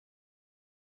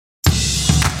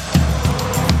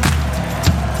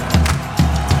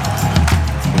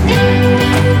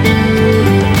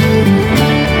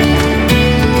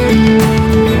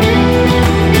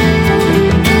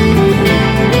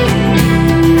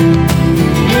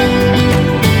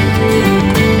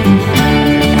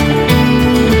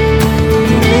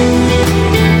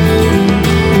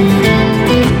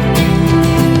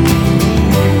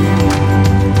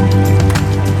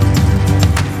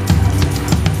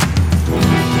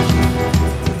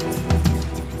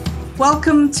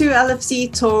Welcome to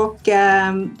LFC Talk.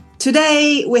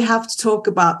 Today we have to talk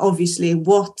about, obviously,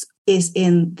 what is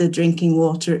in the drinking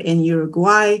water in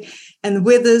Uruguay. And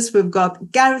with us, we've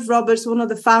got Gareth Roberts, one of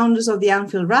the founders of the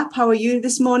Anfield Wrap. How are you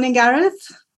this morning, Gareth?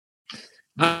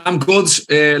 I'm good.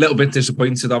 A little bit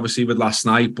disappointed, obviously, with last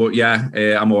night, but yeah,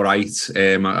 I'm all right.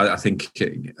 I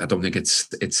don't think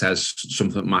it says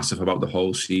something massive about the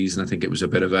whole season. I think it was a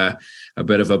bit of a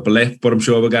blip, but I'm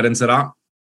sure we'll get into that.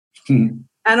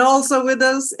 And also with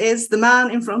us is the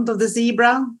man in front of the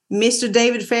zebra, Mr.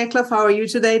 David Fairclough. How are you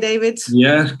today, David?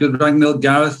 Yeah, good morning,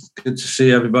 Gareth. Good to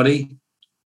see everybody.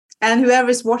 And whoever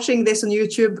is watching this on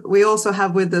YouTube, we also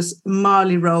have with us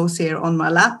Marley Rose here on my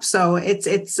lap. So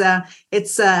it's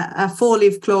a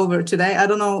four-leaf clover today. I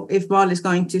don't know if Marley's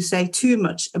going to say too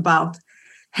much about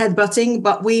headbutting,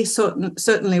 but we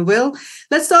certainly will.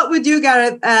 Let's start with you,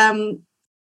 Gareth.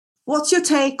 What's your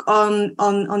take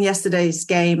on yesterday's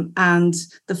game and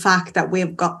the fact that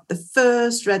we've got the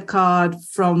first red card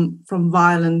from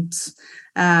violent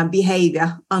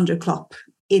behaviour under Klopp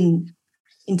in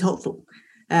total?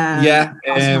 I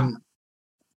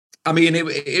mean,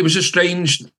 it was a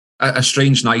strange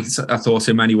night, I thought,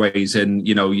 in many ways. And,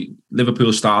 you know,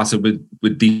 Liverpool started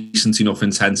with decent enough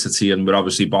intensity and were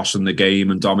obviously bossing the game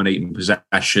and dominating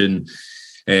possession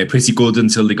pretty good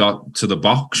until they got to the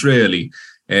box, really.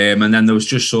 And then there was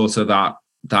just sort of that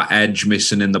edge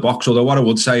missing in the box. Although what I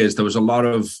would say is there was a lot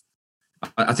of,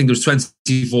 I think there was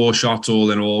 24 shots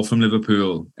all in all from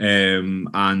Liverpool,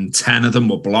 and 10 of them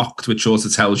were blocked, which sort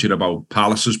of tells you about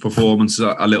Palace's performance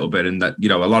a little bit, in that, you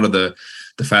know, a lot of the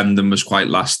defending was quite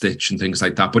last ditch and things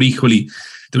like that. But equally,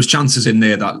 there was chances in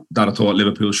there that I thought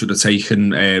Liverpool should have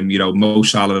taken. You know, Mo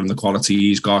Salah and the quality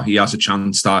he's got, he has a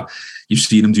chance that you've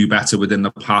seen him do better within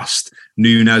the past.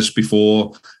 Nunes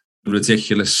before,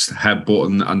 ridiculous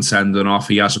headbutt and sending off.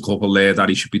 He has a couple there that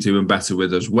he should be doing better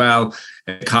with as well.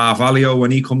 Carvalho, when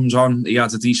he comes on, he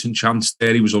had a decent chance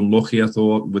there. He was unlucky, I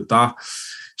thought, with that.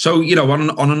 So, you know,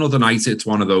 on another night, it's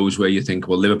one of those where you think,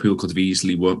 well, Liverpool could have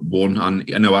easily won. And,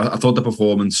 you know, I thought the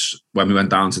performance when we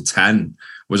went down to 10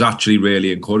 was actually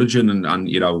really encouraging. And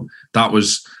you know, that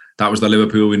was the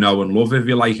Liverpool we know and love, if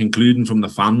you like, including from the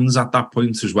fans at that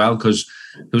point as well, because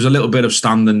there was a little bit of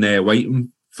standing there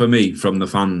waiting for me from the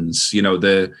fans. You know,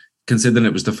 considering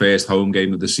it was the first home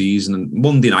game of the season, and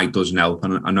Monday night doesn't help,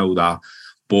 and I know that,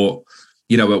 but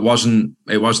you know, it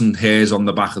wasn't hairs on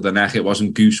the back of the neck, it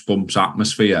wasn't goosebumps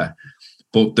atmosphere,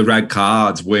 but the red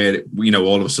cards where, you know,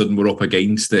 all of a sudden we're up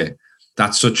against it.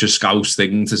 That's such a Scouse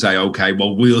thing to say, okay,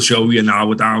 well, we'll show you now,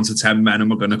 we're down to 10 men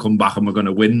and we're going to come back and we're going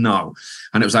to win now.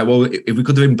 And it was like, well, if we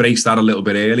could have embraced that a little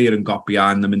bit earlier and got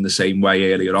behind them in the same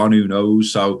way earlier on, who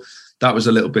knows? So that was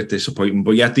a little bit disappointing.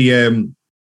 But yet the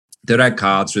red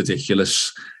card's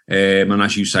ridiculous. And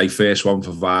as you say, first one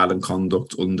for violent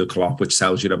conduct under Klopp, which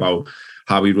tells you about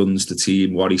how he runs the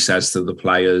team, what he says to the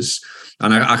players.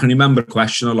 And I can remember a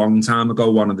question a long time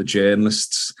ago, one of the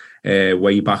journalists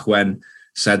way back when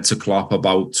said to Klopp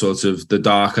about sort of the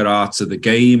darker arts of the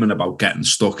game and about getting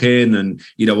stuck in and,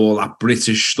 you know, all that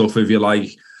British stuff, if you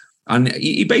like. And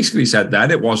he basically said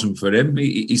that it wasn't for him.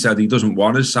 He said he doesn't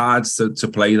want his sides to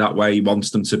play that way. He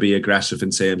wants them to be aggressive in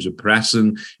terms of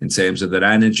pressing, in terms of their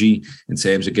energy, in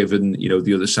terms of giving, you know,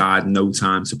 the other side no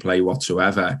time to play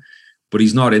whatsoever. But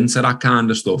he's not into that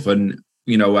kind of stuff. And,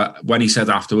 you know, when he said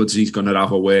afterwards he's going to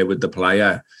have a word with the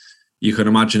player, you can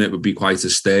imagine it would be quite a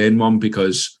stern one,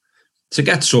 because to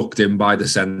get sucked in by the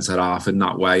centre half in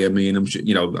that way, I mean,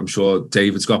 I'm sure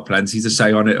David's got plenty to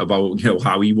say on it about, you know,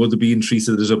 how he would have been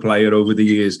treated as a player over the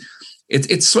years.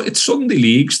 It's Sunday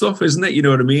league stuff, isn't it? You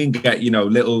know what I mean? Get, you know,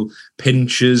 little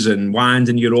pinches and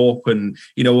winding you up and,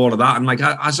 you know, all of that. And like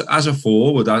as a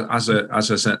forward, as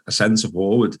a centre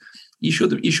forward, you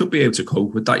should be able to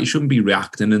cope with that. You shouldn't be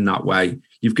reacting in that way.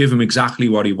 You've given him exactly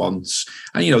what he wants.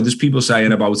 And, you know, there's people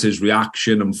saying about his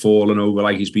reaction and falling over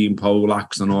like he's being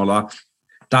poleaxed and all that.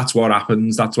 That's what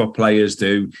happens. That's what players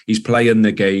do. He's playing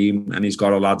the game and he's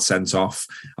got a lad sent off.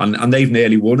 And they've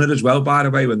nearly won it as well, by the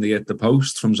way, when they hit the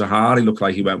post from Zaha. He looked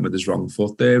like he went with his wrong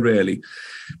foot there, really.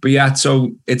 But yeah,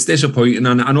 so it's disappointing.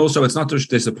 And also it's not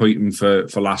just disappointing for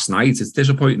last night. It's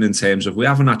disappointing in terms of we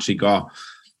haven't actually got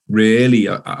really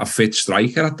a fit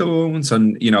striker at the moment.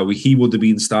 And, you know, he would have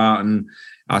been starting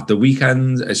at the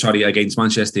weekend, against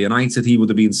Manchester United. He would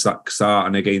have been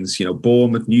starting against, you know,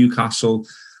 Bournemouth, Newcastle.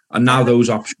 And now those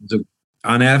options are,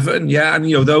 and Everton, yeah. And,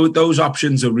 you know, those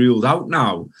options are ruled out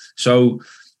now. So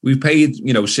we've paid,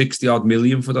 you know, 60 odd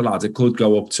million for the lad. It could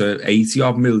go up to 80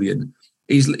 odd million.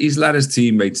 He's let his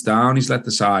teammates down. He's let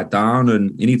the side down,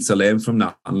 and he needs to learn from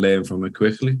that and learn from it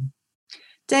quickly.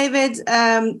 David,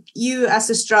 you as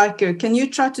a striker, can you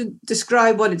try to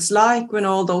describe what it's like when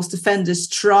all those defenders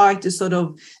try to sort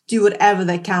of do whatever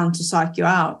they can to psych you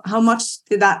out? How much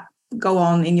did that go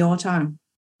on in your time?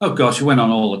 Oh gosh, it went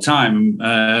on all the time.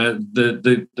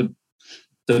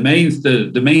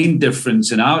 The main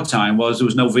difference in our time was there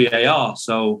was no VAR,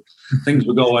 so things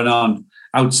were going on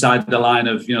outside the line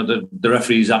of the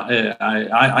referee's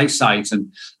eyesight,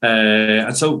 and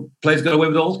so players got away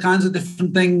with all kinds of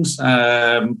different things.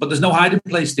 But there's no hiding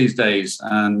place these days.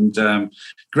 And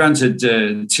granted,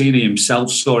 Tini himself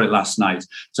saw it last night,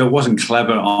 so it wasn't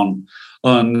clever on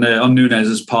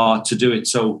Nunez's part to do it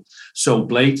so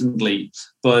blatantly.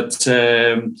 But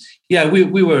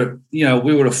we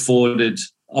were afforded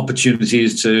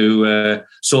opportunities to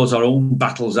sort our own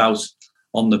battles out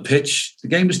on the pitch. The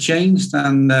game has changed,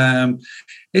 and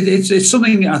it's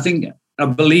something I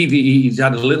believe he's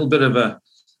had a little bit of a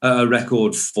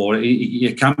record for.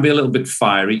 He can be a little bit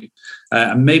fiery,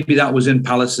 and maybe that was in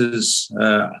Palace's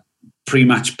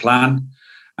pre-match plan.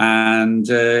 And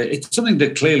it's something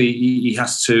that clearly he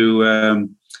has to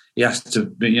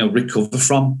recover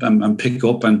from and pick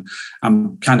up and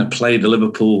kind of play the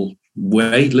Liverpool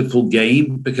way, Liverpool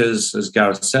game, because as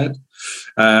Gareth said,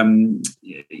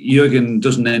 Jurgen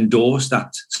doesn't endorse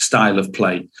that style of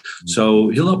play, so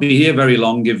he'll not be here very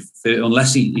long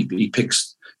unless he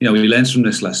picks, he learns from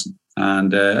this lesson.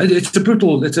 And it's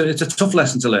a tough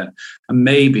lesson to learn. And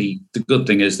maybe the good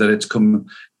thing is that it's come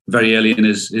very early in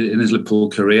his Liverpool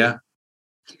career.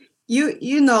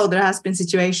 There has been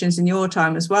situations in your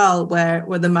time as well where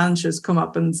the managers come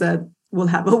up and said, we'll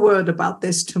have a word about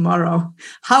this tomorrow.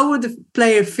 How would the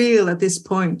player feel at this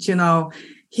point?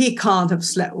 He can't have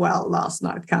slept well last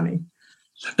night, can he?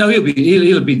 No, he'll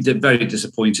be very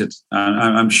disappointed.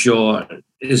 I'm sure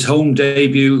his home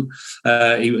debut,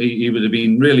 he would have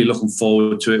been really looking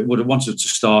forward to it. Would have wanted to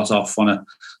start off on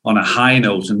a high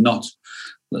note and not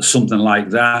something like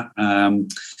that.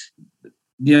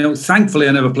 Thankfully,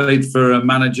 I never played for a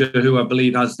manager who I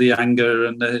believe has the anger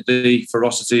and the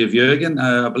ferocity of Jurgen.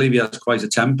 I believe he has quite a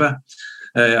temper.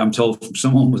 I'm told from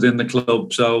someone within the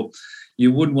club. So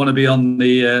you wouldn't want to be on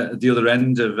the other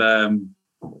end of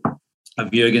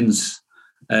Jurgen's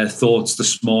thoughts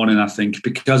this morning, I think,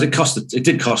 because it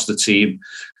did cost the team.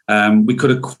 We could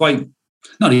have quite,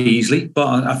 not easily,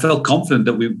 but I felt confident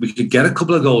that we could get a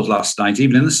couple of goals last night,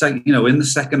 even in the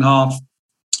second half.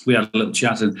 We had a little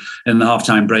chat in the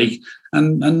halftime break,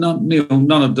 and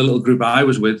none of the little group I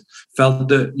was with felt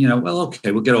that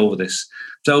okay, we'll get over this.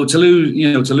 So to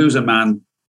lose a man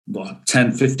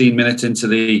 10, 15 minutes into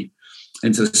the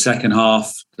second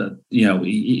half, that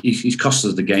he's cost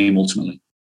us the game ultimately.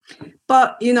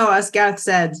 But as Gareth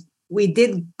said, we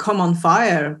did come on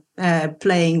fire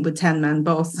playing with 10 men,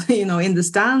 both in the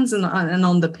stands and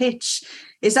on the pitch.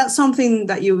 Is that something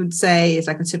that you would say is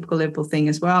like a typical Liverpool thing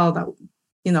as well? That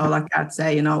like I'd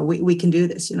say, we can do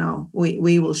this.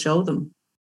 We will show them.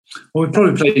 Well, we've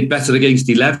probably played better against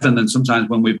 11 than sometimes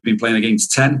when we've been playing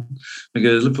against 10,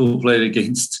 because Liverpool played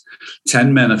against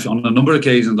 10 men on a number of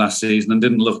occasions last season and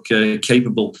didn't look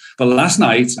capable. But last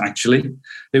night, actually,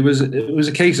 it was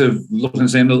a case of looking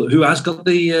and saying, who has got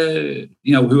the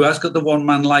one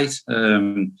man light?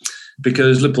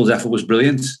 Because Liverpool's effort was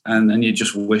brilliant, and you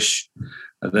just wish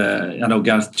that, I know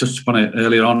Gareth touched upon it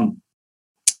earlier on,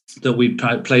 that we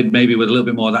played maybe with a little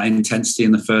bit more of that intensity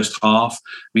in the first half.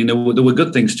 I mean, there were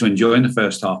good things to enjoy in the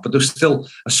first half, but there was still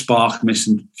a spark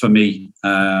missing for me.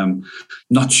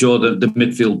 Not sure that the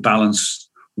midfield balance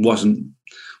wasn't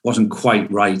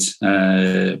quite right.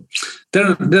 They're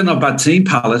not a bad team,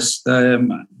 Palace. I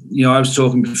was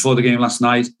talking before the game last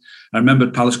night. I remember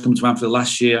Palace coming to Anfield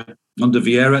last year under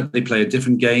Vieira. They play a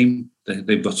different game.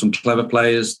 They've got some clever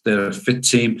players. They're a fit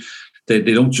team. They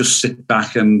don't just sit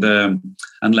back and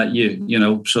let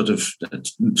you sort of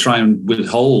try and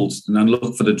withhold and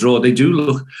look for the draw. They do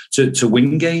look to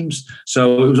win games.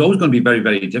 So it was always going to be very,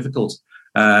 very difficult.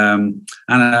 And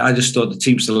I just thought the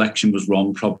team selection was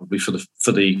wrong, probably for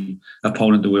the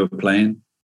opponent that we were playing.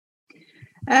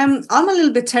 I'm a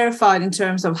little bit terrified in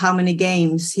terms of how many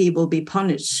games he will be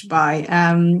punished by.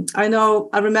 I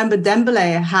remember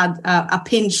Dembele had a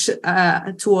pinch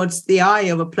towards the eye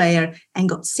of a player and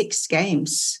got 6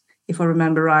 games, if I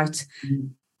remember right.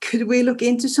 Could we look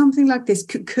into something like this?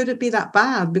 Could it be that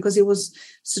bad? Because it was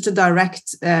such a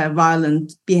direct,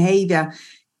 violent behaviour.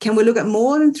 Can we look at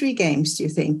more than 3 games, do you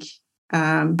think?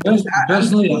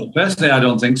 Personally, I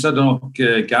don't think so. I don't know what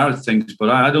Gareth thinks,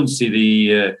 but I don't see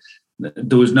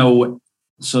there was no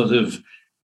sort of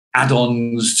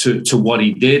add-ons to what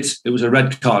he did. It was a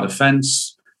red card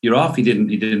offence. You're off. He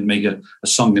didn't make a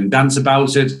song and dance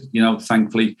about it.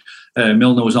 Thankfully,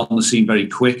 Milner was on the scene very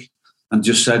quick and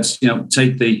just said,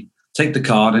 take the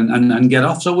card and get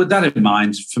off. So with that in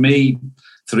mind, for me,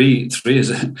 three is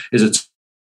a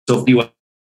tough.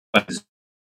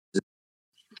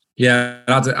 Yeah,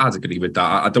 I'd agree with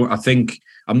that. I think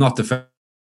I'm not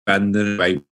defending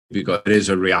right, because there is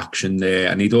a reaction there,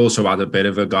 and he'd also had a bit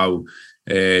of a go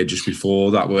just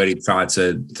before that where he tried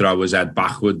to throw his head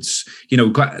backwards.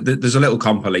 There's a little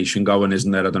compilation going,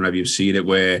 isn't there? I don't know if you've seen it,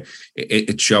 where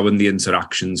it's showing the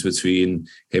interactions between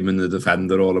him and the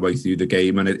defender all the way through the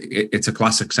game, and it's a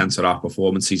classic centre-half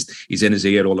performance. He's in his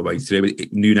ear all the way through.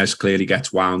 Núñez clearly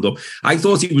gets wound up. I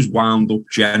thought he was wound up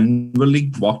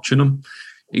generally watching him.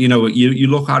 You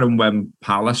look at him when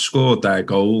Palace scored their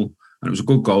goal, and it was a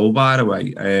good goal, by the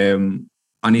way.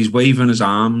 And he's waving his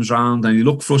arms around, and he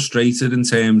looked frustrated in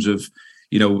terms of,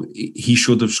 he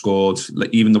should have scored,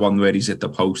 like even the one where he's at the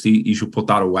post. He should put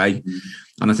that away.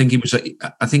 And I think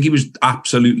he was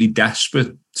absolutely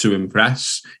desperate to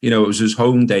impress. It was his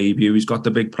home debut. He's got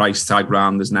the big price tag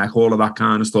around his neck, all of that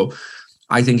kind of stuff.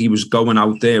 I think he was going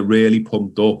out there really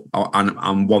pumped up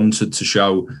and wanted to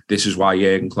show, this is why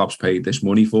Jurgen Klopp's paid this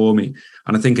money for me.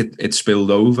 And I think it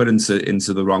spilled over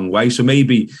into the wrong way. So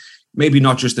maybe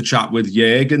not just a chat with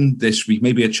Jurgen this week,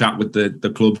 maybe a chat with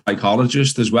the club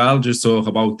psychologist as well. Just talk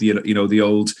about the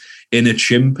old inner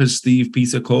chimp, as Steve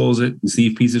Peters calls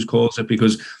it,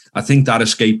 because I think that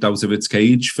escaped out of its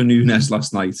cage for Núñez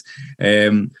last night.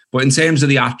 But in terms of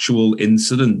the actual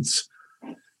incident,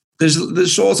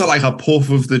 there's sort of like a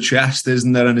puff of the chest,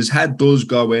 isn't there? And his head does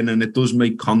go in and it does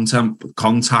make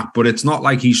contact, but it's not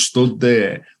like he stood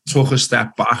there, took a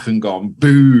step back and gone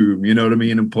boom, you know what I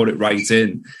mean, and put it right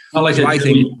in. Not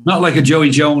like a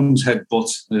Joey Jones headbutt.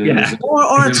 Yeah.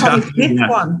 Or a Tommy Smith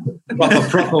one. A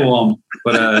proper one.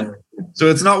 But so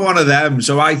it's not one of them.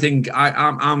 So I think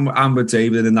I'm with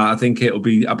David in that. I think it'll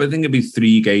be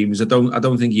 3 games. I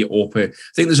don't think you up it.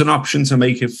 I think there's an option to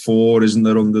make it 4, isn't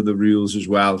there, under the rules as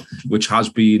well, which has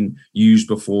been used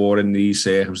before in these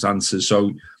circumstances.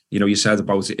 So you said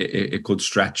about it could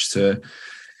stretch to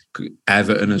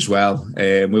Everton as well.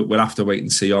 We'll have to wait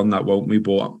and see on that, won't we?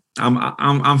 But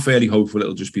I'm fairly hopeful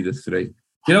it'll just be the 3.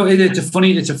 It's a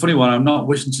funny one. I'm not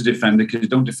wishing to defend it, because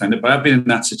don't defend it, but I've been in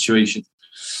that situation.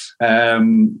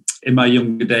 In my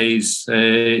younger days,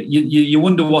 you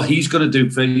wonder what he's going to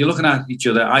do. You're looking at each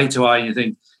other eye to eye, and you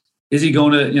think, is he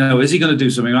going to do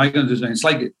something? Am I going to do something? It's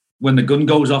like when the gun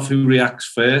goes off, who reacts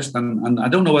first? And I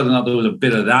don't know whether or not there was a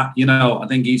bit of that. I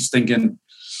think he's thinking,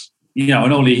 and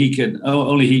only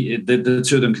the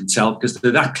two of them can tell, because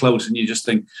they're that close, and you just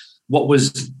think, what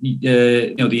was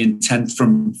the intent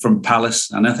from Palace?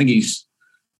 And I think he's,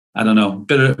 I don't know,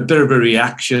 bit of a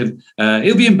reaction.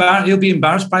 He'll be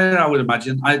embarrassed by it, I would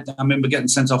imagine. I remember getting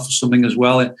sent off for something as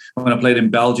well when I played in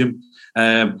Belgium.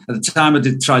 At the time, I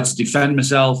did try to defend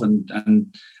myself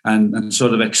and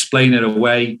sort of explain it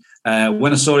away.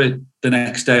 When I saw it the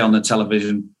next day on the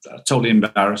television, totally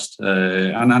embarrassed.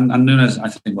 And Núñez, I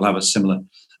think, will have a similar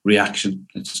reaction.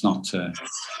 It's not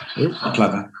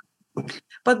clever.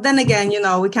 But then again,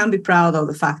 we can be proud of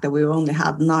the fact that we only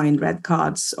had 9 red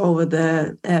cards over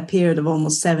the period of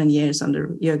almost 7 years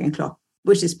under Jurgen Klopp,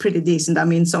 which is pretty decent. I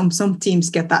mean, some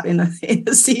teams get that in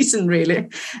a season, really.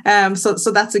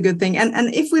 So that's a good thing.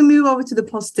 And if we move over to the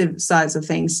positive sides of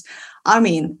things, I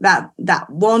mean, that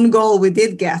one goal we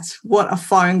did get, what a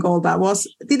fine goal that was.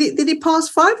 Did he pass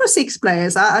 5 or 6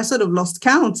 players? I sort of lost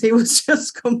count. He was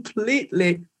just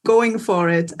completely going for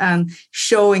it and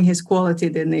showing his quality,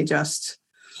 didn't he?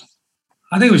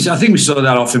 I think we saw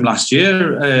that off him last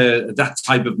year. That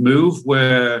type of move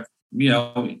where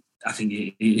I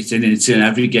think it's in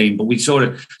every game, but we saw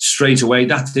it straight away.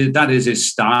 That is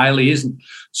his style. He isn't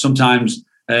sometimes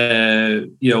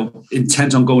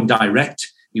intent on going direct.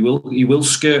 He will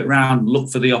skirt around, look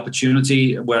for the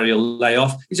opportunity where he'll lay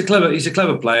off. He's a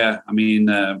clever player. I mean,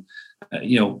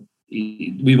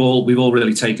 we've all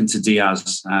really taken to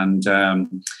Diaz, and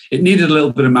it needed a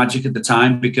little bit of magic at the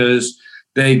time, because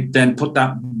they then put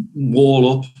that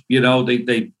wall up,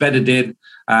 they bedded in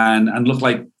and looked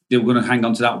like they were going to hang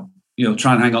on to that,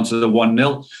 try and hang on to the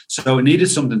 1-0. So it needed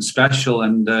something special,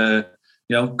 and,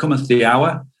 cometh the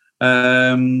hour.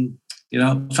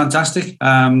 Fantastic.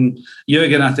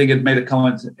 Jurgen, I think, had made a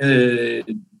comment a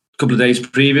couple of days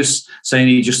previous saying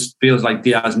he just feels like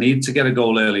Diaz needs to get a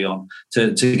goal early on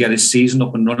to get his season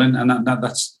up and running. And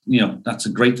that's a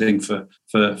great thing for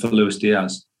Luis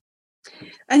Diaz.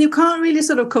 And you can't really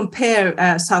sort of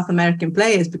compare South American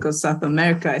players, because South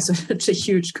America is such a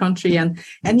huge country, and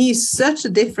he's such a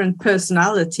different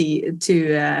personality to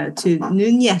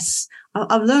Núñez.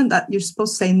 I've learned that you're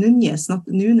supposed to say Nunez, not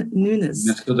Nunes.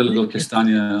 That's got a little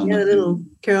castagna. Yeah, a little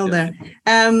curl there.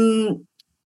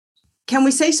 Can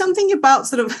we say something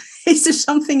about is there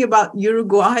something about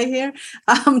Uruguay here?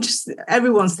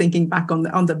 Everyone's thinking back on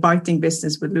the biting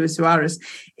business with Luis Suarez.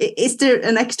 Is there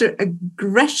an extra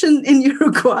aggression in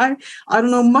Uruguay? I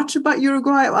don't know much about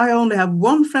Uruguay. I only have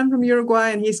one friend from Uruguay,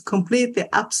 and he's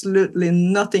absolutely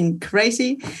nothing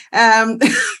crazy.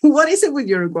 What is it with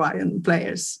Uruguayan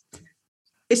players?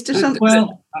 Is there something?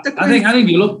 Well, I think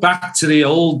you look back to the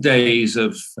old days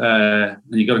of, and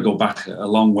you got to go back a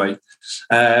long way.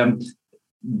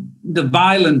 The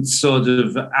violent sort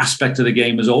of aspect of the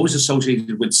game was always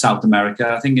associated with South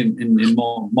America. I think in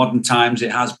more modern times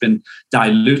it has been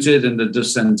diluted, and there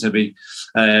does tend to be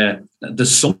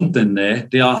there's something there.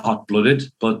 They are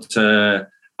hot-blooded, but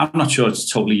I'm not sure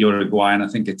it's totally Uruguayan. I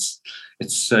think it's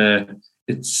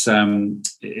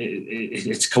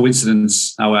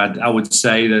coincidence. I would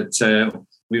say that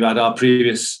we've had our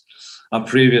previous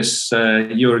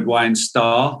Uruguayan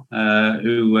star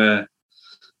who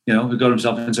got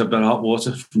himself into a bit of hot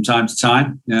water from time to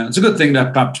time. Yeah, it's a good thing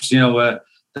that perhaps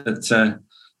that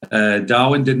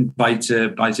Darwin didn't bite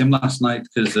him last night,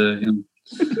 because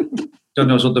God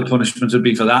knows what the punishment would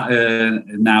be for that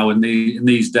now in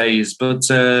these days. But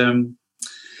I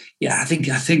think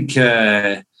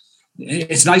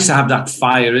it's nice to have that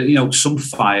fire, some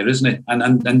fire, isn't it?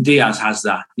 And Diaz has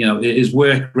that. His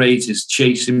work rate, his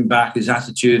chasing back, his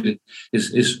attitude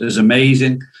is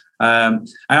amazing. I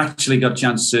actually got a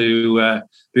chance to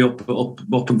be up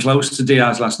and close to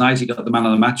Diaz last night. He got the Man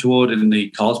of the Match award in the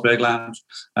Carlsberg Lounge.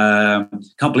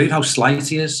 Can't believe how slight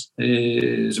he is.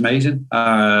 It's amazing.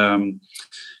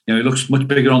 He looks much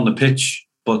bigger on the pitch,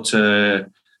 but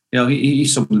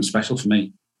he's something special for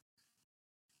me.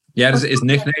 Yeah, his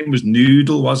nickname was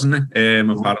Noodle, wasn't it?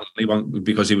 Apparently,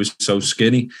 because he was so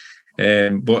skinny.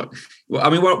 But I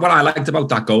mean, what I liked about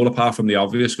that goal, apart from the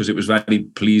obvious, because it was very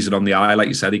pleasing on the eye, like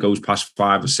you said, he goes past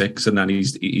 5 or 6, and then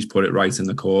he's put it right in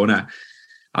the corner.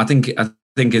 I think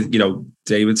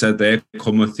David said there,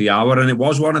 cometh the hour, and it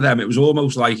was one of them. It was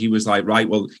almost like he was like, right,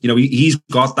 well, he's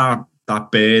got that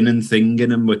burning thing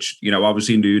in him, which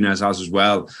obviously Nunes has as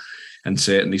well, and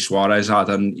certainly Suarez had,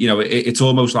 and it's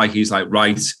almost like he's like,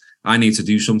 right, I need to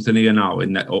do something here now,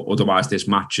 otherwise this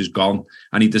match is gone.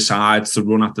 And he decides to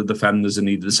run at the defenders, and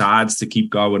he decides to keep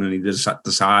going, and he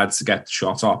decides to get the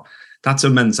shot off. That's a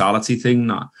mentality thing,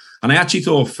 that. And I actually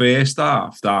thought first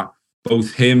half that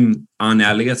both him and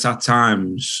Elliott at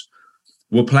times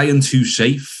were playing too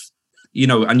safe,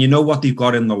 and what they've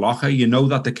got in the locker,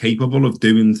 that they're capable of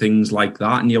doing things like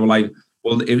that. And you were like,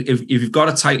 well, if you've got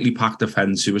a tightly packed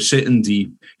defence who are sitting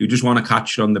deep, you just want to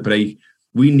catch it on the break,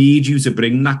 we need you to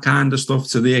bring that kind of stuff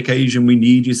to the occasion. We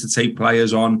need you to take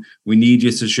players on. We need you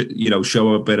to,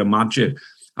 show a bit of magic.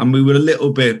 And we were a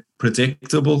little bit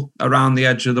predictable around the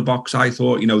edge of the box, I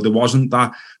thought. There wasn't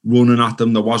that running at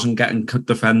them. There wasn't getting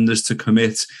defenders to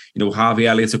commit. Harvey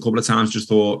Elliott a couple of times just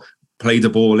thought, play the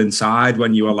ball inside,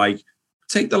 when you were like,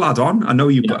 take the lad on. I know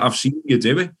I've seen you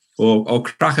do it. Or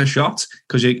crack a shot,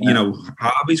 because,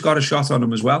 Harvey's got a shot on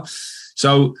him as well.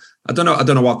 So I don't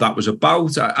know what that was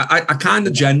about. I kind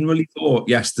of generally thought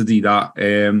yesterday that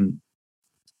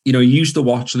you used to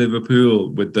watch Liverpool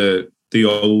with the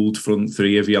old front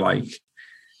three, if you like,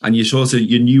 and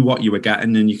you knew what you were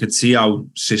getting, and you could see how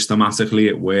systematically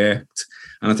it worked.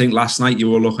 And I think last night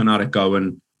you were looking at it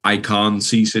going, I can't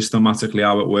see systematically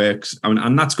how it works.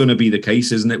 And that's going to be the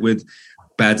case, isn't it, with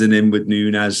bedding in with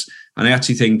Nunes. And I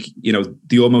actually think,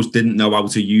 they almost didn't know how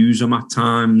to use them at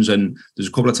times. And there's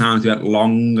a couple of times they went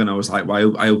long, and I was like,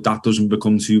 well, I hope that doesn't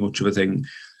become too much of a thing.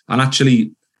 And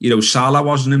actually, Salah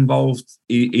wasn't involved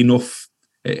enough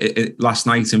last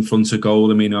night in front of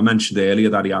goal. I mean, I mentioned earlier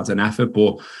that he had an effort,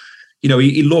 but,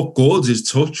 he looked good. His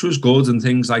touch was good and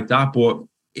things like that. But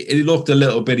it looked a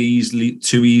little bit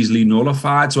too easily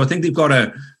nullified. So I think they've got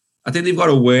to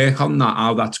work on that,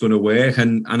 how that's going to work.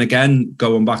 And again,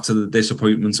 going back to the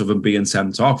disappointments of him being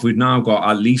sent off, we've now got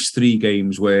at least 3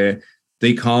 games where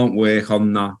they can't work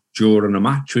on that during a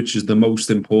match, which is the most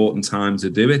important time to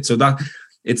do it. So that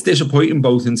it's disappointing,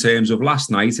 both in terms of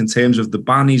last night, in terms of the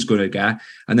ban he's going to get,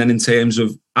 and then in terms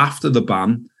of after the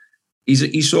ban,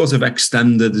 he's sort of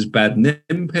extended his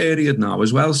bedding period now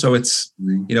as well. So it's,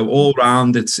 all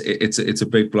round, it's a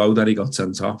big blow that he got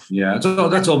sent off. Yeah,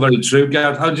 that's all very true,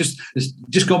 Gareth. I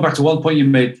just going back to one point you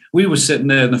made. We were sitting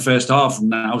there in the first half,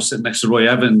 and I was sitting next to Roy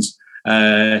Evans,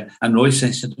 and Roy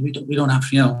said, we don't have,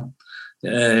 we don't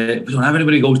have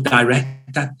anybody who goes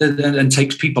direct and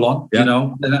takes people on,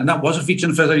 and that was a feature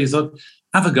in the first half. You thought,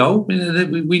 have a go.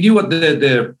 We knew what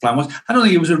their plan was. I don't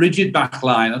think it was a rigid back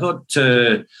line. I thought,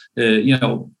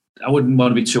 I wouldn't want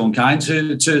to be too unkind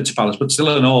to Palace, but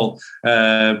still in all,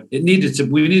 we needed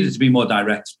to be more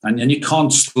direct. And you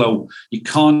can't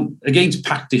against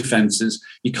packed defences,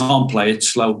 you can't play it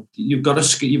slow. You've got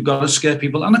to scare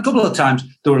people. And a couple of times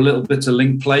there were a little bit of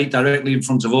link play directly in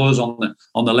front of us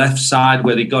on the left side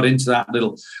where they got into that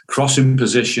little crossing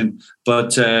position.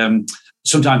 But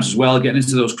sometimes as well, getting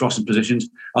into those crossing positions,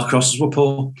 our crosses were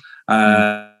poor.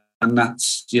 And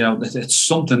that's, it's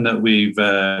something that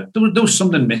there was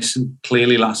something missing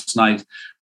clearly last night.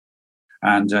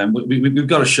 And we've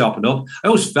got to sharpen up. I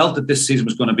always felt that this season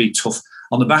was going to be tough.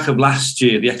 On the back of last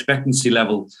year, the expectancy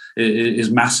level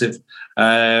is massive.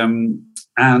 And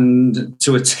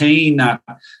to attain that,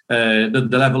 the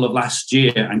level of last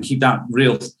year and keep that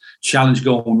real challenge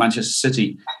going with Manchester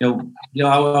City, I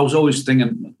was always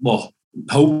thinking,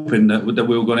 hoping that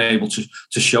we were going to be able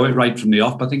to show it right from the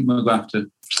off. I think we're going to have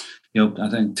to, I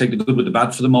think take the good with the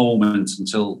bad for the moment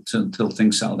until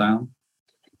things settle down.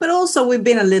 But also we've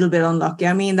been a little bit unlucky.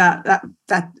 I mean that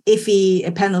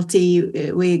iffy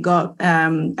penalty we got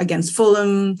against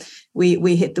Fulham,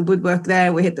 we hit the woodwork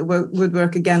there. We hit the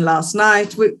woodwork again last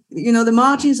night. The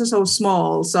margins are so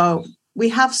small, so we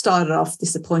have started off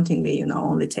disappointingly.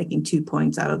 Only taking 2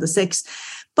 points out of the 6.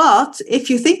 But if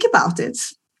you think about it,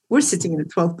 we're sitting in the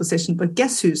 12th position, but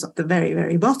guess who's at the very,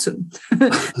 very bottom?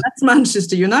 That's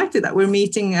Manchester United that we're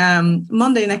meeting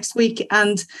Monday next week.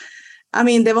 And I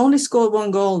mean, they've only scored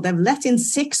 1 goal. They've let in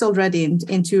 6 already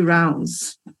in 2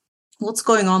 rounds. What's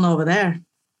going on over there?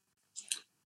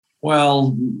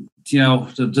 Well,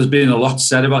 there's been a lot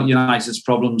said about United's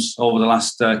problems over the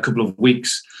last couple of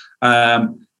weeks.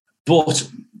 But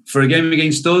for a game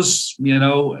against us,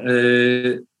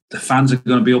 the fans are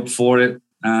going to be up for it.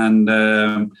 And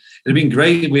it'd been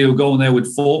great if we were going there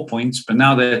with 4 points, but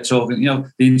now they're talking,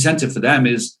 the incentive for them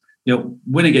is,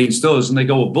 win against us and they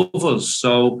go above us.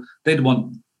 So they'd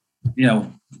want, we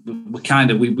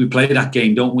play that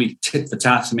game, don't we? Tit for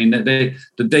tat. I mean,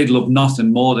 they'd love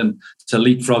nothing more than to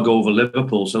leapfrog over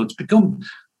Liverpool. So it's become,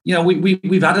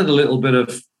 we've added a little bit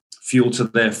of fuel to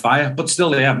their fire, but still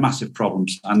they have massive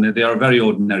problems and they are a very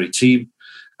ordinary team.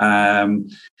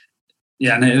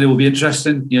 Yeah, and it will be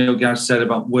interesting. Gareth said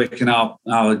about working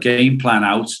our game plan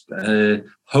out.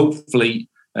 Hopefully,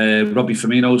 Robbie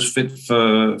Firmino's fit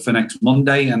for next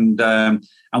Monday, and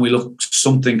we look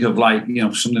something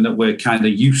of something that we're kind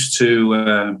of used to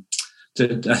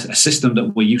a system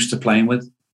that we're used to playing with.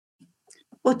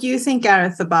 What do you think,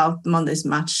 Gareth, about Monday's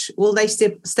match? Will they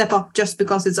step up just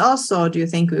because it's us, or do you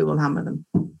think we will hammer them?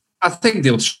 I think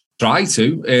they'll try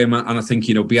to, and I think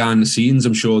behind the scenes,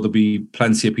 I'm sure there'll be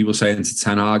plenty of people saying to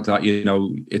Ten Hag that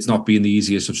it's not been the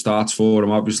easiest of starts for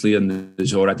him, obviously, and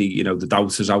there's already the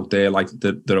doubters out there, like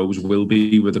there always will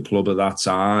be with a club of that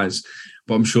size.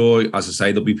 But I'm sure, as I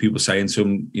say, there'll be people saying to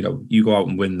him, you go out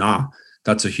and win that.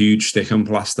 That's a huge stick and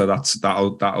plaster.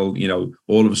 That'll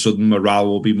all of a sudden morale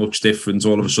will be much different.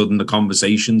 All of a sudden the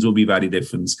conversations will be very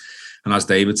different. And as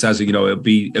David says, it'll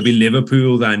be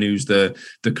Liverpool then who's the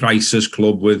crisis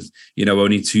club with,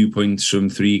 only 2 points from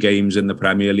 3 games in the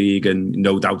Premier League, and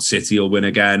no doubt City will win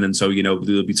again. And so,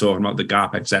 they'll be talking about the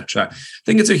gap, etc. I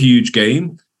think it's a huge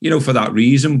game, for that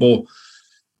reason. But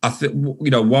I think,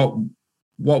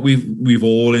 what we've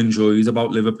all enjoyed about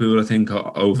Liverpool, I think,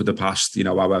 over the past,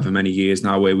 however many years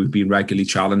now, where we've been regularly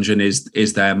challenging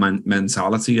is their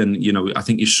mentality. And, I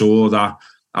think you saw that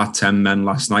at 10 men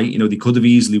last night. They could have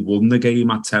easily won the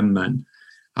game at 10 men.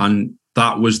 And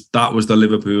that was the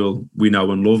Liverpool we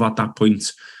know and love at that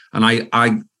point. And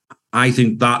I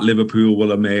think that Liverpool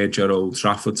will emerge at Old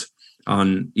Trafford.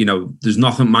 And, there's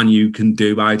nothing Man U can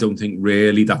do, I don't think,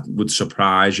 really, that would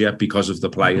surprise you because of the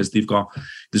players they've got.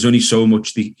 There's only so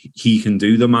much he can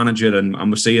do, the manager, and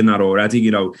we're seeing that already.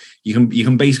 You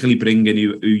can basically bring in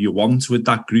who you want with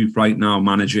that group right now,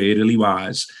 managerially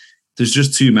wise. There's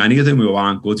just too many of them who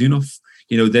aren't good enough.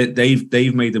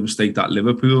 They've made the mistake that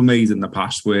Liverpool made in the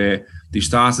past, where they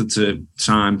started to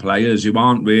sign players who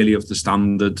aren't really of the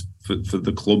standard for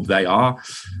the club they are,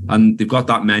 and they've got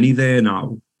that many there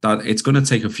now that it's going to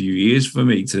take a few years for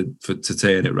me to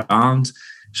turn it around.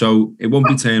 So it won't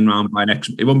be turned around by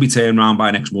next. It won't be turned around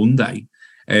by next Monday.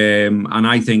 And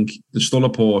I think there's still a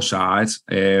poor side.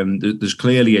 There's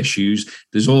clearly issues.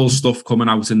 There's all stuff coming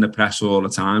out in the press all the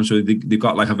time. So they've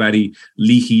got like a very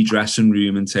leaky dressing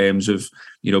room in terms of,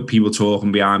 people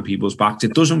talking behind people's backs.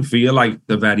 It doesn't feel like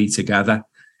they're very together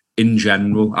in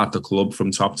general at the club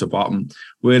from top to bottom.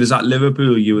 Whereas at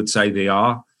Liverpool, you would say they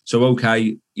are. So,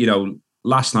 okay,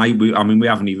 last night, we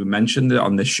haven't even mentioned it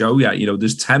on this show yet.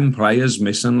 There's 10 players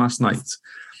missing last night.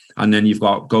 And then you've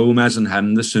got Gomez and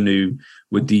Henderson, who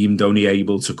were deemed only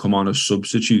able to come on as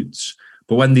substitutes.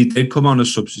 But when they did come on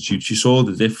as substitutes, you saw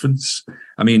the difference.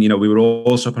 I mean, we were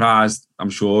all surprised, I'm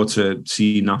sure, to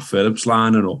see Nat Phillips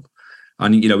lining up.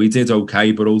 And, he did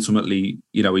okay, but ultimately,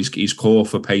 he's caught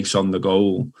for pace on the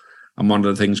goal. And one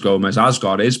of the things Gomez has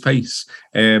got is pace.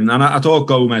 And I thought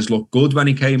Gomez looked good when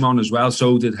he came on as well.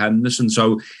 So did Henderson.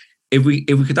 So if we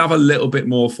could have a little bit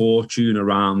more fortune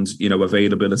around,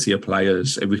 availability of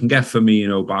players, if we can get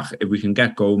Firmino back, if we can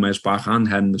get Gomez back and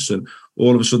Henderson,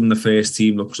 all of a sudden the first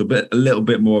team looks a little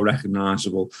bit more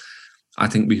recognisable. I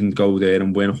think we can go there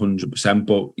and win 100%.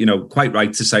 But, quite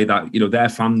right to say that, their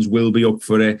fans will be up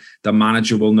for it. The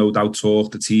manager will no doubt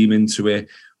talk the team into it.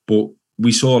 But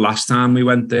we saw last time we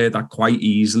went there that quite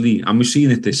easily, and we've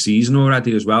seen it this season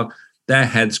already as well, their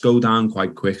heads go down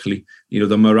quite quickly.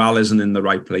 The morale isn't in the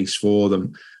right place for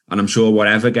them. And I'm sure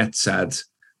whatever gets said,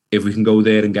 if we can go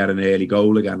there and get an early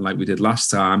goal again, like we did last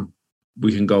time,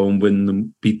 we can go and win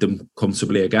them, beat them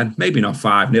comfortably again. Maybe not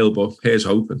 5-0, but here's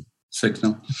hoping.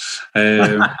 6-0.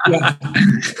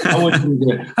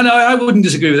 I wouldn't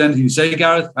disagree with anything you say,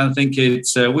 Gareth. I think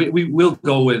it's we will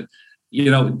go with,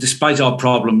 despite our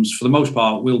problems, for the most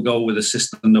part, we'll go with a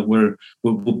system that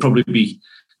we'll probably be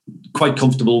quite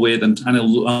comfortable with, and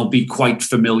I'll be quite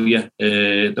familiar.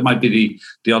 There might be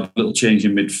the odd little change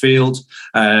in midfield,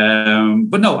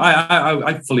 but no,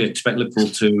 I fully expect Liverpool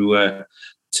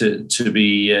to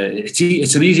be.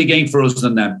 It's an easier game for us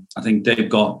than them. I think they've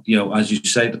got, as you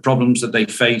say, the problems that they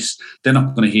face. They're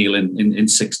not going to heal in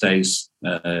 6 days.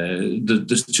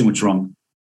 There's too much wrong.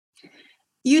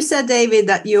 You said, David,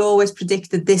 that you always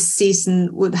predicted this season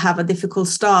would have a difficult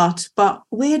start, but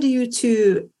where do you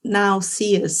two now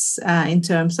see us in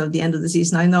terms of the end of the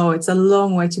season? I know it's a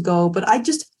long way to go, but I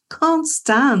just can't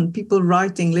stand people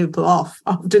writing Liverpool off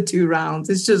after 2 rounds.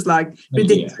 It's just like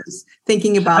ridiculous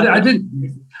thinking about it.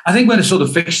 I think when I saw the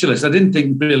fixture list, I didn't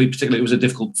think really particularly it was a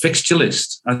difficult fixture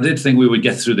list. I did think we would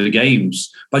get through the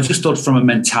games, but I just thought from a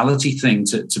mentality thing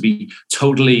to be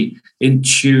totally in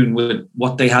tune with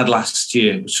what they had last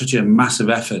year. It was such a massive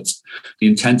effort, the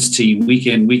intensity week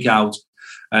in, week out.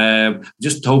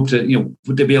 Just hope that,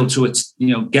 would they be able to,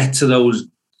 get to those,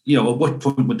 at what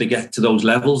point would they get to those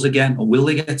levels again, or will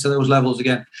they get to those levels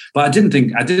again? But I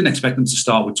didn't expect them to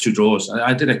start with 2 draws.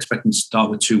 I did expect them to start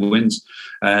with 2 wins.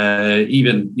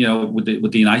 Even, with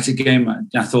the United game,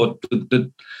 I thought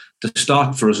the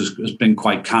start for us has been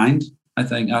quite kind. I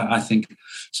think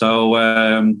so.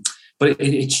 But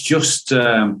it's just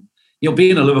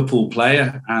being a Liverpool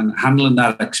player and handling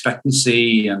that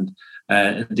expectancy and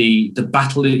the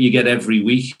battle that you get every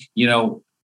week.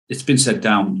 It's been said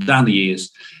down the years.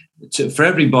 For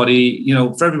everybody,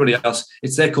 for everybody else,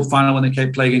 it's their cup final when they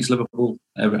play against Liverpool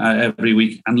every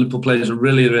week, and Liverpool players have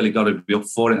really, really got to be up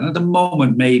for it. And at the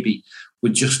moment, maybe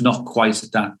we're just not quite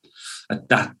at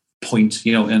that point,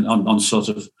 on sort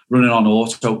of running on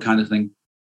auto kind of thing.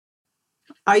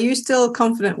 Are you still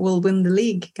confident we'll win the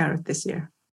league, Gareth, this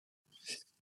year?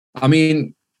 I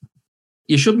mean,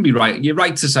 you shouldn't be right. You're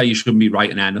right to say you shouldn't be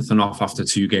writing anything off after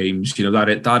 2 games.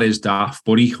 That is daft.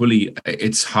 But equally,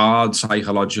 it's hard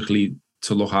psychologically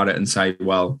to look at it and say,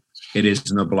 well, it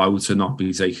isn't a blow to not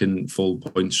be taking full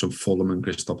points from Fulham and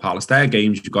Crystal Palace. They're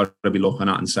games you've got to be looking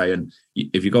at and saying,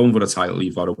 if you're going for the title,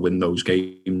 you've got to win those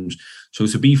games. So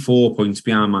to be 4 points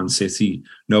behind Man City,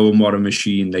 knowing what a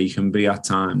machine they can be at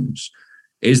times,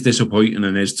 is disappointing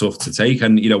and is tough to take.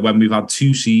 And, when we've had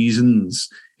 2 seasons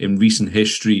in recent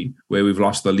history where we've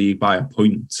lost the league by a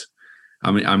point,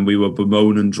 and we were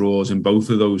bemoaning draws in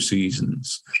both of those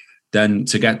seasons, then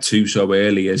to get 2 so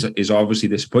early is obviously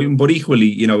disappointing. But equally,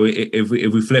 if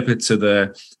we flip it to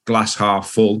the glass half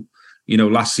full,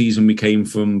 last season we came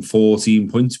from 14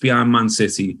 points behind Man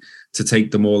City to take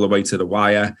them all the way to the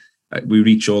wire. We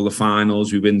reach all the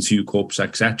finals, we win 2 cups,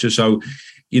 etc. So,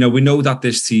 we know that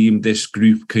this team, this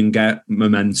group can get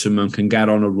momentum and can get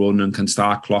on a run and can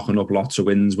start clocking up lots of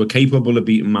wins. We're capable of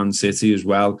beating Man City as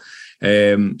well.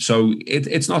 So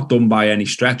it's not done by any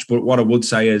stretch. But what I would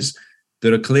say is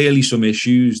there are clearly some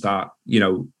issues that,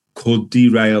 could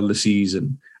derail the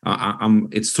season.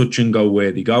 It's touch and go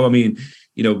where they go. I mean,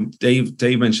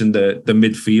 Dave mentioned the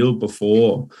midfield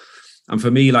before. And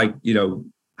for me,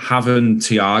 having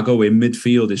Thiago in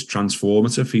midfield is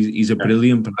transformative. He's a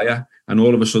brilliant player. And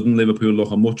all of a sudden, Liverpool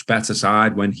look a much better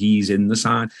side when he's in the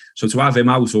side. So to have him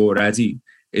out already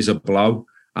is a blow.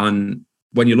 And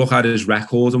when you look at his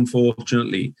record,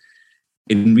 unfortunately,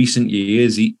 in recent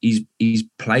years, he's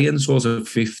playing sort of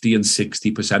 50 and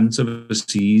 60% of a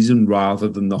season rather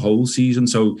than the whole season.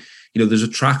 So, there's a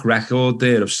track record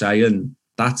there of saying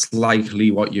that's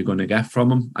likely what you're going to get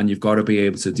from him, and you've got to be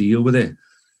able to deal with it.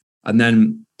 And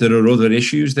then there are other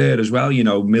issues there as well. You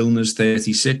know, Milner's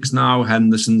 36 now,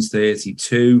 Henderson's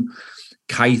 32,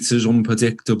 Kite is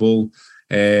unpredictable.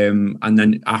 And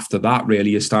then after that, really,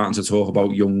 you're starting to talk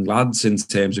about young lads in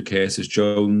terms of Curtis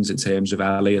Jones, in terms of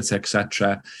Elliott,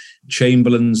 etc.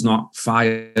 Chamberlain's not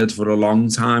fired for a long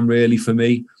time, really, for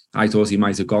me. I thought he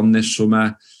might have gone this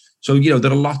summer. So, you know,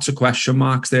 there are lots of question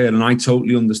marks there. And I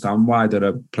totally understand why there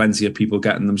are plenty of people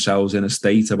getting themselves in a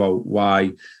state about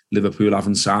why Liverpool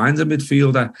haven't signed a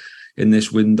midfielder in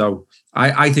this window.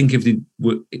 I think if they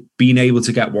were being able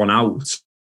to get one out,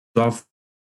 I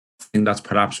think that's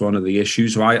perhaps one of the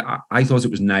issues. So I thought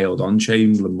it was nailed on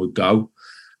Chamberlain would go.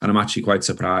 And I'm actually quite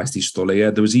surprised he's still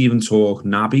here. There was even talk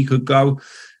Naby could go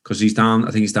because he's down.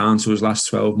 I think he's down to his last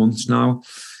 12 months now.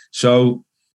 So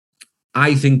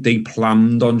I think they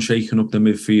planned on shaking up the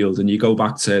midfield. And you go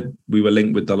back to, we were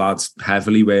linked with the lads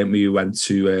heavily, weren't we? We went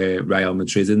to Real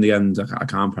Madrid in the end. I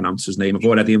can't pronounce his name. I've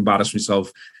already embarrassed myself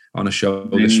on a show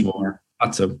this morning.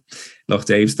 Look,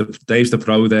 Dave's the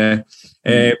pro there.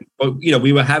 But, you know,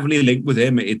 we were heavily linked with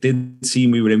him. It did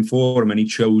seem we were in for him and he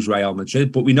chose Real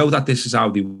Madrid. But we know that this is how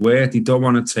they work. They don't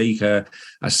want to take a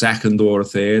second or a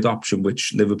third option,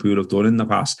 which Liverpool have done in the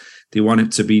past. They want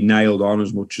it to be nailed on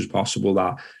as much as possible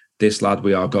that this lad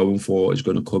we are going for is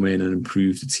going to come in and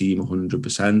improve the team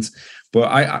 100%. But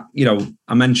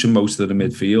I mentioned most of the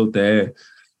midfield there.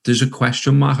 There's a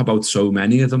question mark about so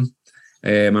many of them.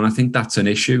 And I think that's an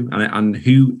issue. And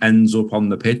who ends up on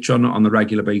the pitch on a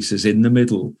regular basis in the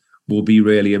middle will be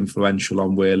really influential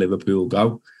on where Liverpool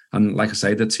go. And like I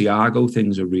say, the Thiago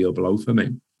thing's a real blow for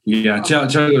me. Yeah,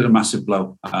 Thiago is a massive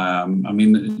blow. I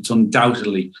mean, it's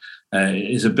undoubtedly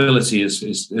his ability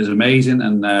is amazing,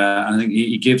 and I think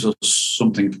he gives us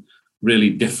something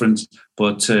really different.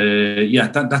 But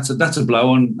that's a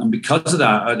blow, and because of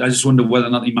that, I just wonder whether or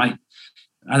not he might.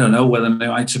 I don't know whether they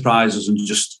might surprise us and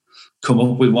just come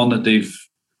up with one that they've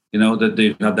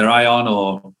had their eye on,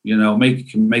 or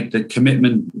make the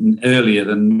commitment earlier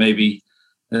than maybe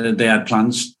they had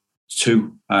plans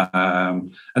to. A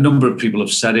number of people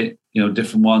have said it.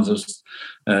 Different ones. I was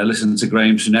listening to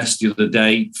Graham Souness the other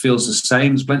day. Feels the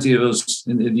same. There's plenty of us,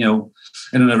 in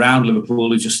and around Liverpool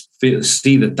who just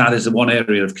see that is the one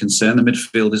area of concern, the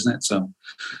midfield, isn't it? So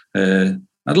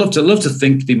I'd love to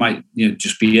think they might,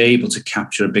 just be able to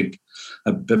capture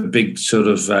a big sort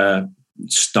of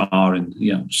star and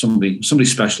somebody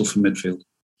special for midfield.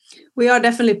 We are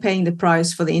definitely paying the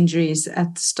price for the injuries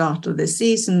at the start of the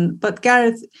season. But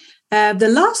Gareth, the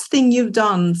last thing you've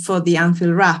done for the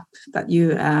Anfield Wrap that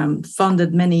you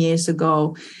funded many years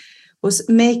ago was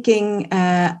making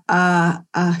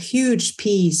a huge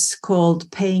piece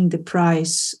called "Paying the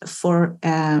Price for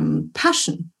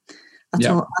Passion."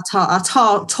 A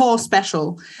tall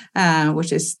special,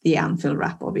 which is the Anfield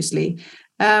Wrap, obviously.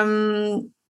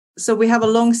 So we have a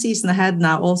long season ahead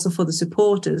now, also for the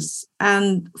supporters.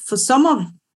 And for some of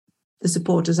the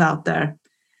supporters out there,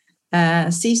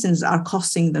 seasons are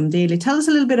costing them dearly. Tell us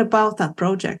a little bit about that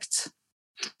project.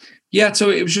 Yeah, so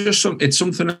it was just it's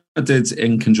something I did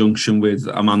in conjunction with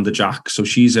Amanda Jack. So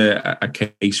she's a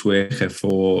caseworker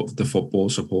for the Football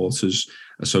Supporters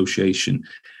Association.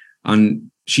 And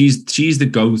she's the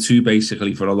go-to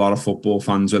basically for a lot of football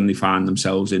fans when they find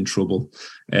themselves in trouble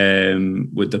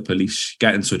with the police.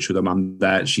 Get in touch with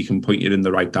Amanda. She can point you in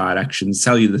the right direction,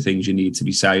 tell you the things you need to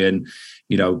be saying,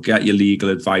 get your legal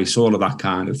advice, all of that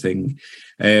kind of thing.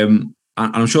 And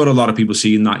I'm sure a lot of people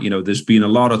seeing that, there's been a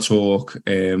lot of talk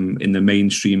in the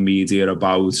mainstream media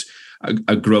about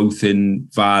a growth in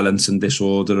violence and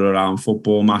disorder around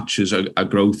football matches, a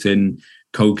growth in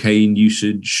cocaine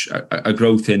usage, a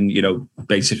growth in,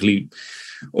 basically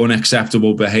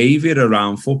unacceptable behaviour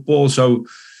around football. So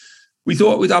we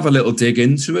thought we'd have a little dig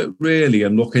into it, really,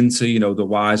 and look into, the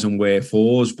whys and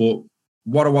wherefores. But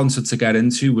what I wanted to get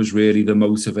into was really the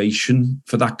motivation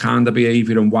for that kind of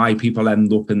behaviour and why people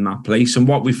end up in that place. And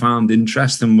what we found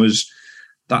interesting was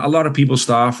that a lot of people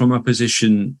start from a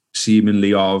position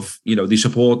seemingly of, they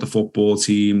support the football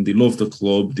team, they love the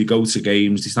club, they go to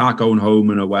games, they start going home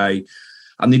and away,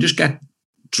 and they just get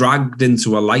dragged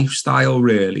into a lifestyle,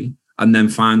 really, and then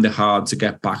find it hard to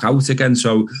get back out again.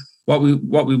 So what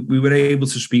we were able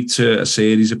to speak to a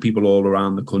series of people all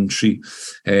around the country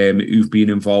who've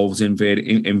been involved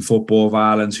in football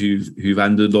violence, who've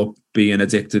ended up being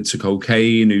addicted to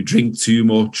cocaine, who drink too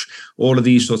much, all of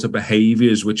these sorts of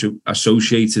behaviours which are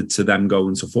associated to them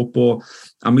going to football.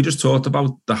 And we just talked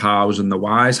about the hows and the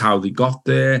whys, how they got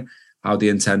there, how they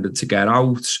intended to get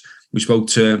out. We spoke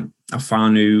to a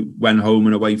fan who went home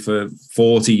and away for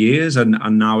 40 years and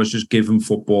now has just given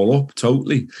football up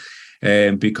totally.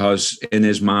 Because in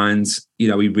his mind,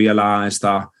 he realised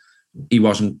that he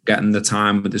wasn't getting the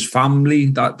time with his family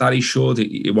that he should.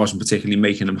 It wasn't particularly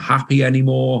making him happy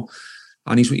anymore.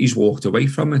 And he's walked away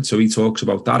from it. So he talks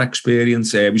about that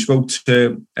experience. We spoke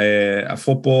to a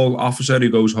football officer who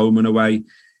goes home and away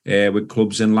with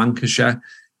clubs in Lancashire.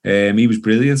 He was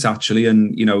brilliant, actually.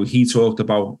 And, he talked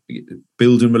about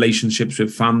building relationships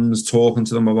with fans, talking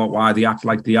to them about why they act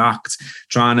like they act,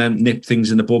 trying to nip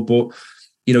things in the bud. But,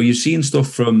 you've seen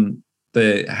stuff from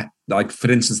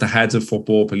for instance, the head of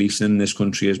football policing in this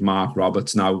country is Mark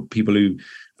Roberts. Now, people who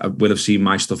will have seen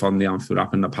my stuff on the Anfield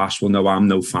app in the past will know I'm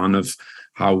no fan of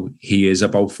how he is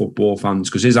about football fans,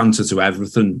 because his answer to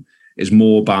everything is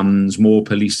more bans, more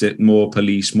police,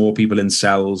 more people in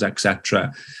cells,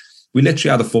 etc. We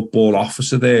literally had a football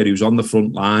officer there who's on the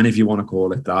front line, if you want to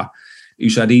call it that, who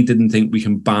said he didn't think we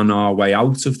can ban our way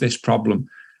out of this problem.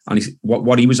 And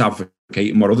what he was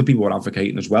advocating, what other people were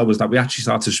advocating as well, was that we actually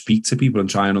start to speak to people and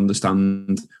try and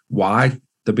understand why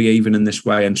they're behaving in this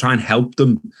way and try and help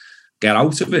them get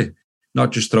out of it,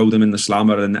 not just throw them in the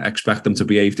slammer and expect them to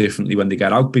behave differently when they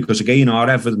get out. Because again, our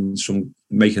evidence from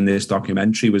making this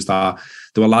documentary was that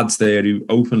there were lads there who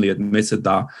openly admitted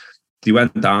that they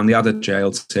went down, they had a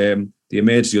jail term, they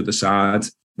emerged the other side,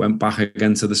 went back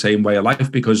again to the same way of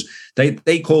life, because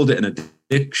they called it an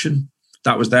addiction.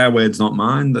 That was their words, not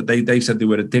mine. That they said they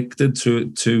were addicted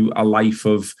to a life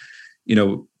of,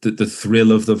 the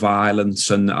thrill of the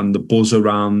violence and the buzz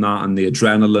around that and the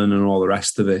adrenaline and all the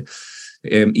rest of it.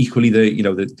 Equally,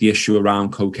 the issue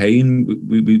around cocaine,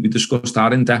 we discussed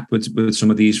that in depth with some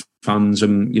of these fans,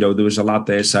 and there was a lad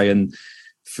there saying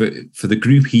for the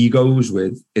group he goes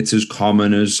with, it's as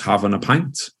common as having a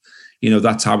pint.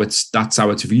 That's how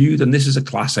it's viewed, and this is a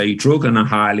Class A drug and a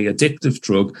highly addictive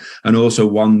drug, and also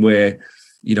one where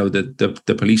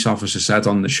the police officer said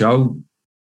on the show,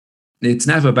 it's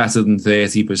never better than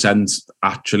 30%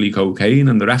 actually cocaine,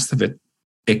 and the rest of it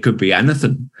could be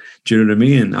anything. Do you know what I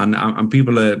mean? And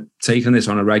people are taking this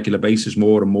on a regular basis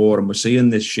more and more, and we're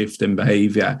seeing this shift in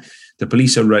behaviour. The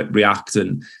police are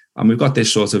reacting, and we've got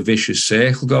this sort of vicious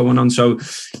circle going on. So,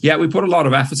 yeah, we put a lot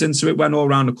of effort into it, went all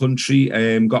around the country,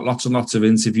 got lots and lots of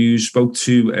interviews, spoke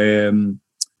to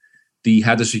the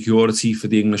head of security for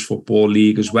the English Football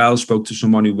League as well, spoke to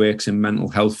someone who works in mental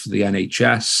health for the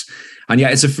NHS. And yeah,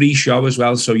 it's a free show as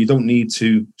well, so you don't need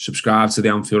to subscribe to the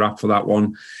Anfield app for that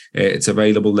one. It's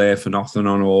available there for nothing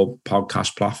on all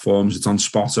podcast platforms. It's on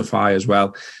Spotify as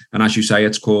well. And as you say,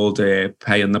 it's called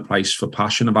Paying the Price for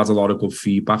Passion. I've had a lot of good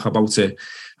feedback about it,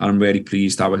 and I'm really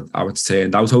pleased how it's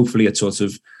turned out. Hopefully it sort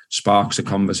of sparks a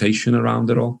conversation around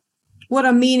it all. What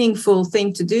a meaningful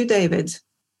thing to do, David.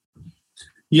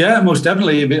 Yeah, most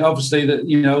definitely. Obviously, that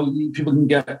people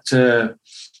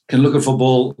can look at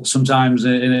football sometimes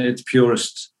in its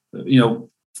purest,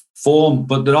 form,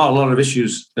 but there are a lot of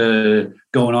issues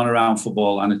going on around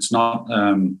football, and it's not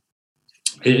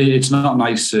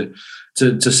nice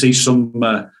to see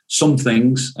some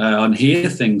things and hear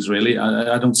things. Really,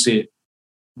 I don't see it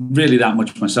really that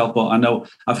much myself, but I know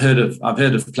I've heard of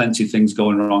plenty of things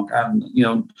going wrong, and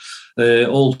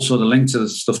also the link to the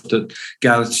stuff that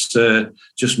Gareth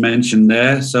just mentioned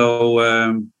there.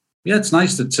 So yeah, it's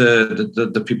nice that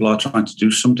the people are trying to do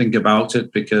something about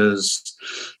it, because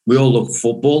we all love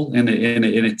football in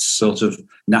its sort of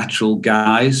natural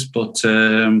guise, but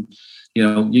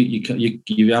you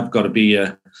have got to be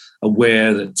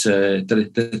aware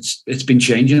that it's been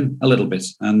changing a little bit,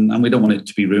 and we don't want it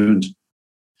to be ruined.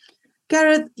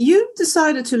 Gareth, you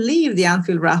decided to leave the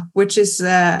Anfield Wrap, which is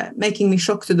making me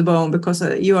shocked to the bone, because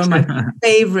you are my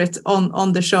favorite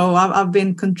on the show. I've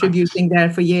been contributing there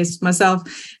for years myself,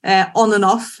 on and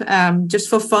off, just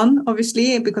for fun,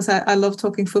 obviously, because I love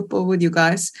talking football with you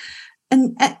guys.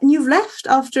 And you've left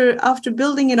after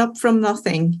building it up from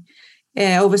nothing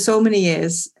over so many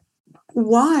years.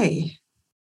 Why?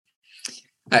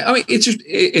 I mean, it's just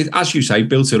as you say,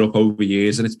 built it up over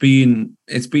years, and it's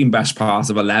been best part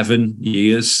of 11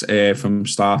 years from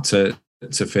start to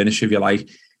finish, if you like.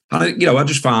 And I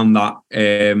just found that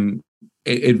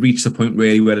it reached a point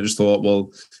really where I just thought,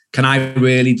 well, can I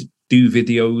really do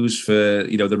videos for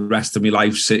the rest of my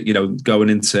life? Going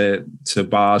into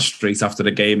bars straight after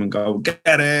the game and go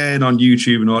get in on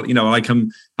YouTube and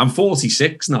all. I'm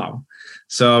 46 now,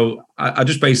 so I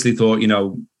just basically thought,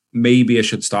 maybe I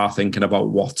should start thinking about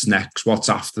what's next, what's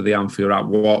after the Anfield Wrap,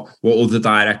 what other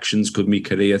directions could my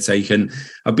career take. And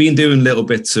I've been doing little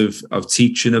bits of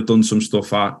teaching. I've done some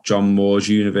stuff at John Moores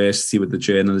University with the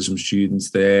journalism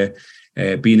students there,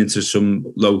 been into some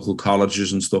local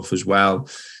colleges and stuff as well.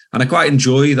 And I quite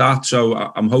enjoy that. So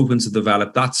I'm hoping to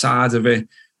develop that side of it.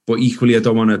 but equally, I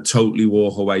don't want to totally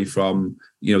walk away from,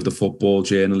 you know, the football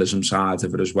journalism side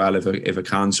of it as well, if I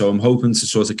can. So I'm hoping to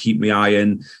sort of keep my eye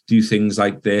in, do things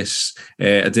like this.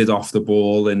 I did Off the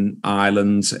Ball in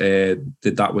Ireland,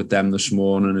 did that with them this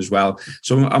morning as well.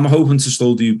 So I'm hoping to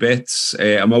still do bits.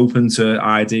 I'm open to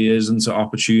ideas and to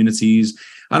opportunities.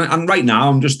 And right now,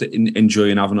 I'm just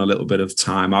enjoying having a little bit of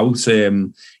time out.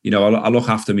 You know, I look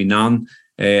after my nan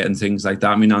and things like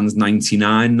that. My nan's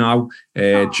 99 now.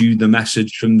 Due the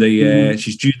message from the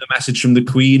she's due the message from the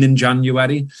Queen in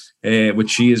January,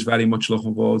 which she is very much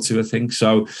looking forward to, I think.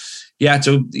 So yeah,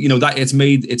 so you know that it's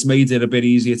made it a bit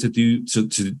easier to do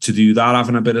that,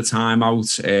 having a bit of time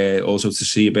out, also to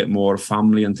see a bit more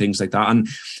family and things like that. And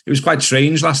it was quite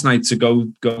strange last night to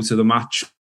go to the match.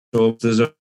 So there's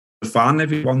a fan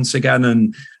every once again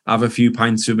and have a few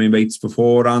pints with my mates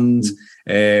beforehand,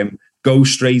 go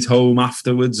straight home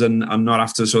afterwards and not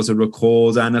have to sort of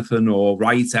record anything or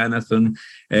write anything.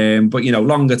 But, you know,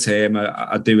 longer term,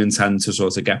 I do intend to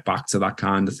sort of get back to that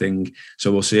kind of thing.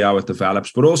 So we'll see how it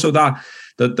develops. But also that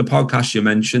the podcast you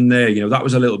mentioned there, you know, that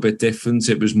was a little bit different.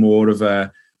 It was more of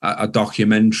a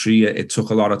documentary. It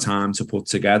took a lot of time to put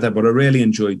together, but I really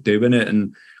enjoyed doing it.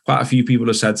 And quite a few people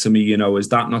have said to me, you know, is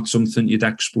that not something you'd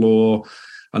explore?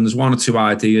 And there's one or two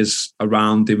ideas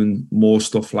around doing more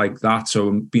stuff like that. So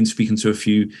I've been speaking to a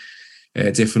few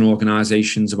different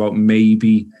organisations about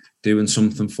maybe doing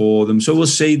something for them. So we'll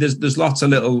see. There's lots of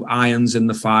little irons in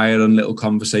the fire and little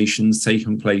conversations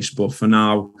taking place. But for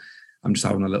now, I'm just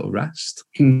having a little rest.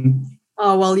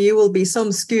 Oh, well, you will be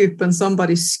some scoop when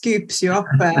somebody scoops you up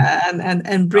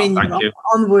and bring you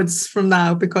onwards from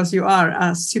now, because you are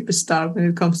a superstar when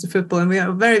it comes to football. And we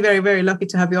are very, very, very lucky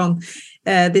to have you on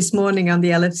this morning on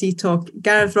the LFC Talk.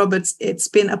 Gareth Roberts, it's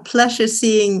been a pleasure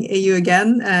seeing you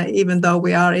again, even though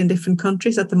we are in different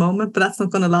countries at the moment, but that's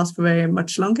not going to last for very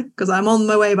much longer because I'm on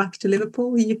my way back to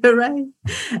Liverpool, hooray,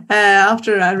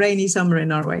 after a rainy summer in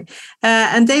Norway.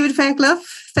 And David Fairclough,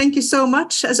 thank you so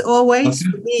much, as always,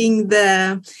 for being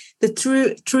the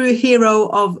true hero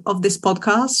of this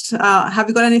podcast. Have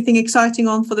you got anything exciting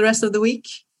on for the rest of the week?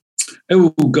 Oh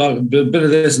God, a bit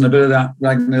of this and a bit of that,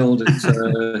 Ragnhild. It's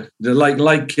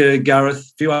like Gareth,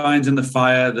 a few irons in the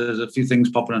fire. There's a few things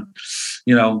popping,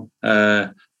 you know,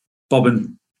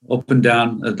 bobbing up and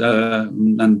down,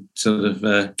 and sort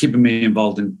of keeping me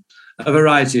involved in a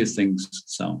variety of things.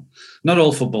 So not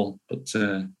all football, but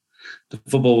the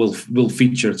football will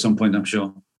feature at some point, I'm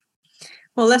sure.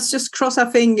 Well, let's just cross our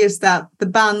fingers that the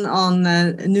ban on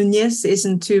Nunez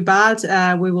isn't too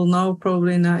bad. We will know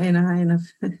probably in a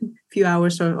few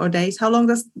hours or days. How long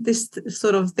does this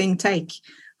sort of thing take?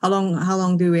 How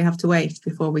long do we have to wait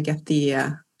before we get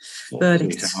the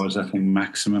verdict? 8 hours, I think,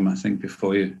 maximum. I think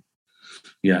before you.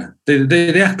 Yeah,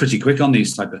 they act pretty quick on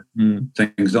these type of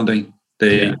things, don't they?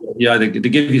 They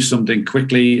give you something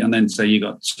quickly and then say you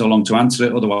got so long to answer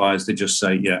it. Otherwise, they just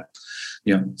say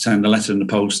send the letter in the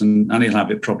post and he'll have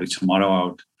it probably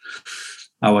tomorrow.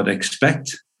 I would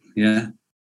expect. Yeah.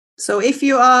 So if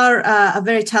you are a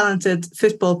very talented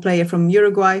football player from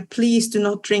Uruguay, please do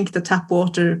not drink the tap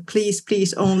water.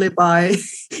 Please only buy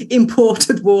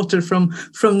imported water from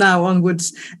now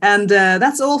onwards. And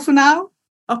that's all for now.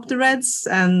 Up the Reds,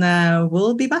 and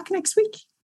we'll be back next week.